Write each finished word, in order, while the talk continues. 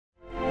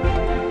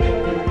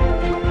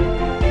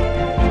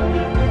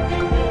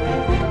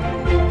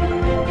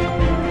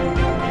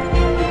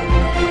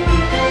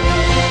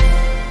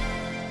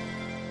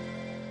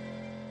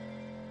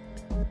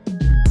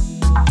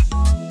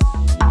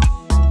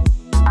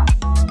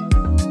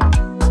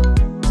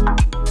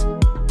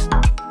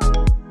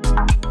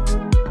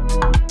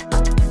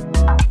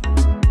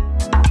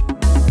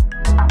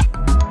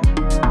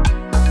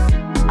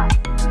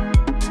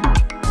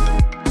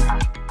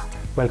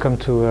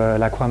Welcome to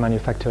Lacroix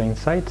manufacturing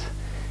site.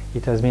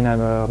 It has been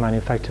our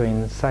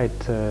manufacturing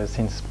site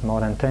since more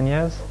than 10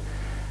 years.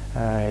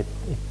 It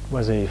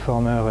was a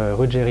former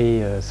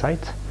Ruggieri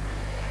site.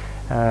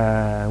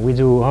 We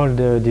do all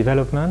the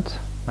development,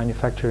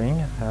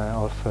 manufacturing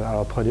of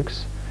our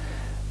products.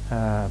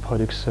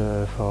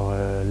 For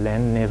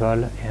land,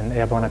 naval and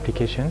airborne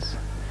applications,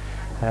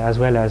 as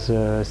well as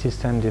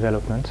system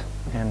development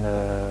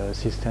and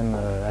system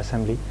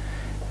assembly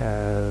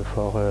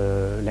for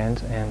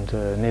land and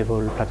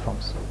naval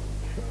platforms.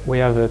 We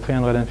have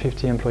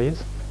 350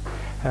 employees,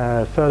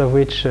 a third of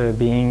which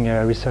being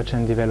research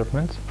and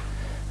development,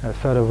 a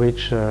third of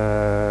which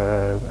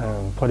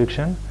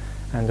production,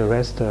 and the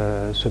rest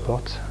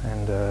support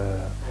and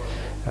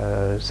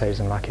sales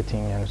and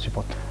marketing and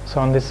support.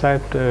 So on this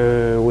side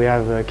we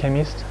have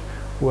chemists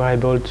who are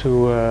able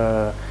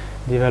to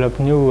develop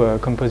new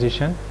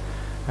composition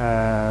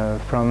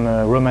from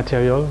raw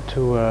material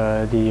to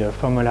the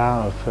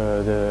formula of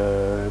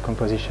the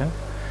composition.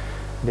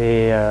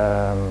 They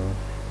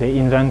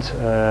invent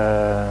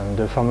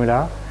the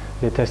formula,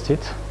 they test it,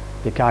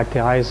 they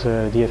characterize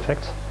the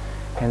effect,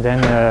 and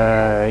then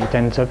it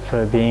ends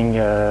up being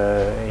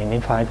an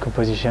infrared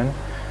composition,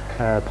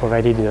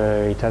 provided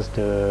it has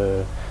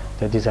the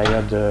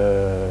desired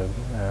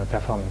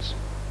performance.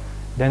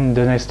 Then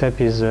the next step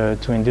is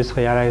to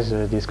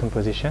industrialize this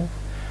composition.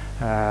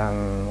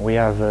 We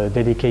have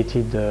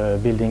dedicated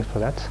buildings for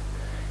that,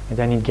 and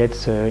then it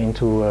gets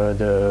into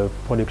the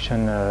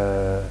production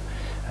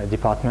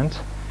department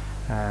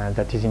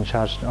that is in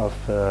charge of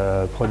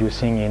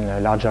producing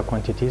in larger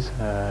quantities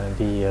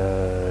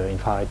the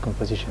infrared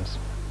compositions.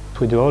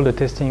 We do all the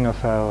testing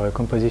of our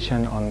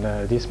composition on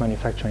this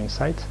manufacturing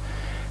site,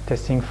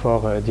 testing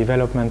for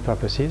development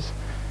purposes,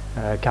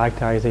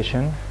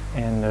 characterization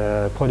and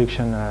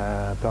production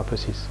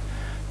purposes.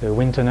 The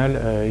wind tunnel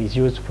is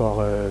used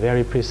for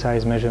very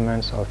precise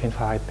measurements of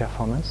infrared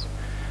performance.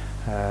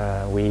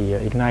 We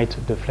ignite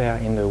the flare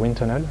in the wind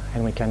tunnel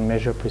and we can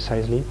measure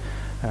precisely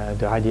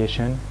the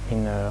radiation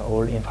in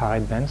all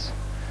infrared bands,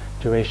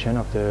 duration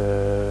of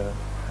the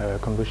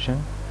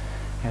combustion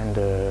and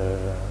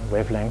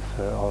wavelength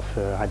of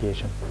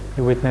radiation.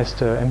 We witnessed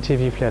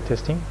MTV flare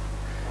testing,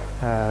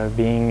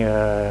 being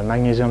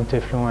magnesium,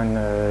 Teflon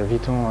and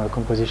Viton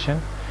composition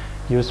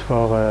used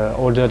for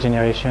older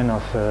generation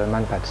of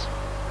manpads.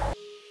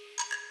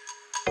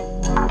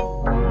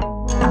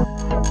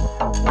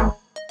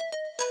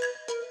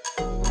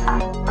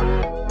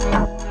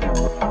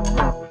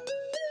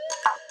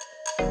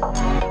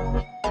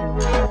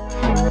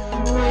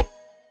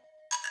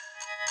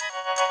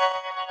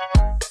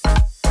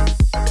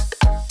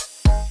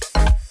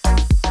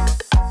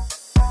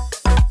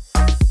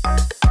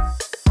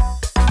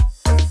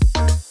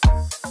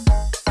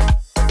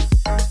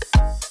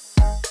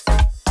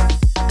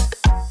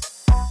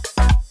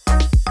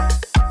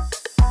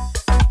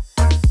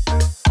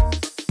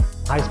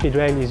 High-speed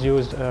rail is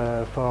used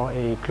for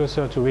a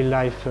closer to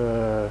real-life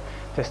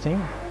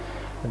testing.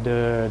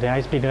 The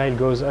high-speed rail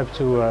goes up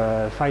to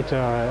fighter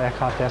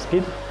aircraft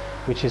airspeed,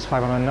 which is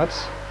 500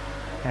 knots.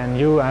 And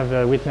you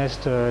have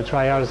witnessed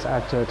trials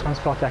at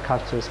transport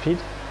aircraft speed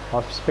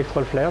of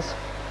spectral flares.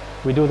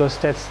 We do those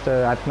tests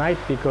at night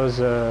because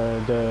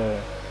the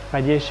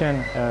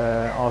radiation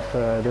of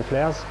the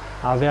flares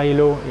are very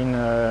low in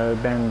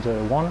band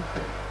 1,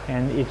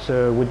 and it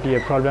would be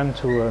a problem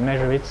to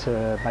measure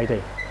it by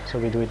day. So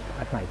we do it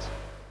at night.